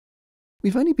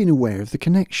We've only been aware of the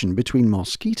connection between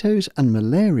mosquitoes and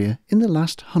malaria in the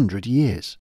last 100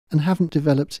 years, and haven't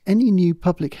developed any new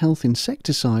public health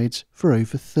insecticides for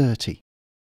over 30.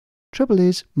 Trouble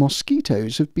is,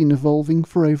 mosquitoes have been evolving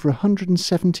for over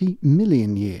 170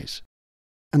 million years,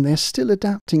 and they're still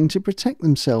adapting to protect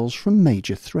themselves from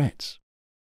major threats.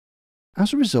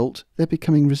 As a result, they're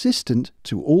becoming resistant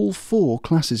to all 4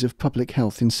 classes of public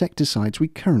health insecticides we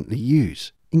currently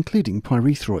use, including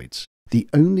pyrethroids, the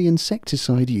only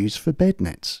insecticide used for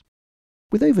bednets.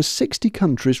 With over 60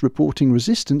 countries reporting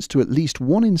resistance to at least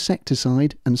one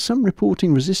insecticide and some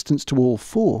reporting resistance to all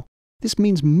 4, this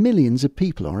means millions of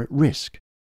people are at risk.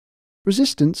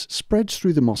 Resistance spreads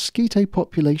through the mosquito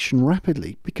population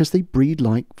rapidly because they breed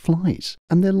like flies,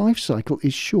 and their life cycle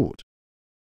is short.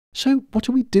 So what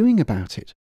are we doing about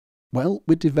it? Well,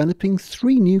 we're developing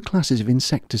 3 new classes of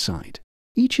insecticide.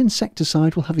 Each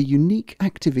insecticide will have a unique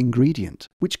active ingredient,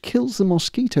 which kills the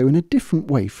mosquito in a different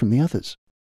way from the others.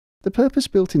 The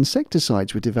purpose-built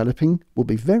insecticides we're developing will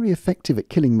be very effective at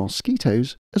killing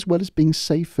mosquitoes, as well as being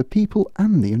safe for people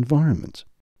and the environment.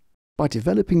 By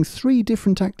developing 3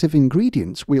 different active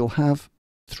ingredients, we'll have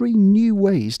 3 new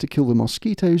ways to kill the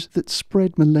mosquitoes that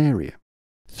spread malaria,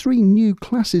 3 new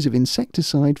classes of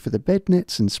insecticide for the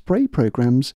bednets and spray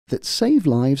programs that save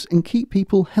lives and keep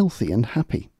people healthy and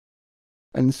happy,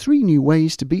 and 3 new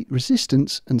ways to beat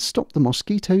resistance and stop the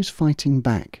mosquitoes fighting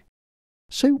back.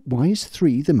 So why is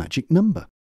 3 the magic number?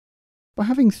 By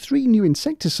having 3 new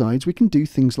insecticides, we can do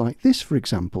things like this, for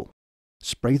example.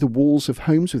 Spray the walls of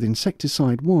homes with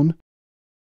insecticide 1,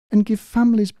 and give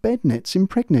families bednets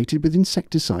impregnated with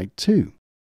insecticide 2.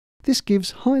 This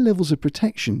gives high levels of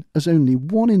protection, as only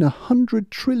 1 in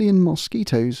 100 trillion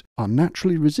mosquitoes are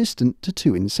naturally resistant to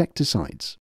 2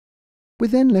 insecticides. We're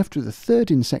then left with a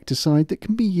 3rd insecticide that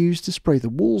can be used to spray the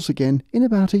walls again in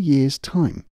about a year's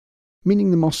time, meaning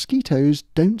the mosquitoes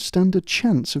don't stand a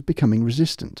chance of becoming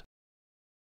resistant.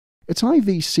 At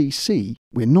IVCC,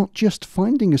 we're not just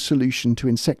finding a solution to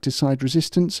insecticide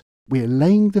resistance, we're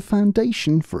laying the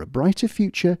foundation for a brighter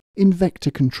future in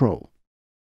vector control.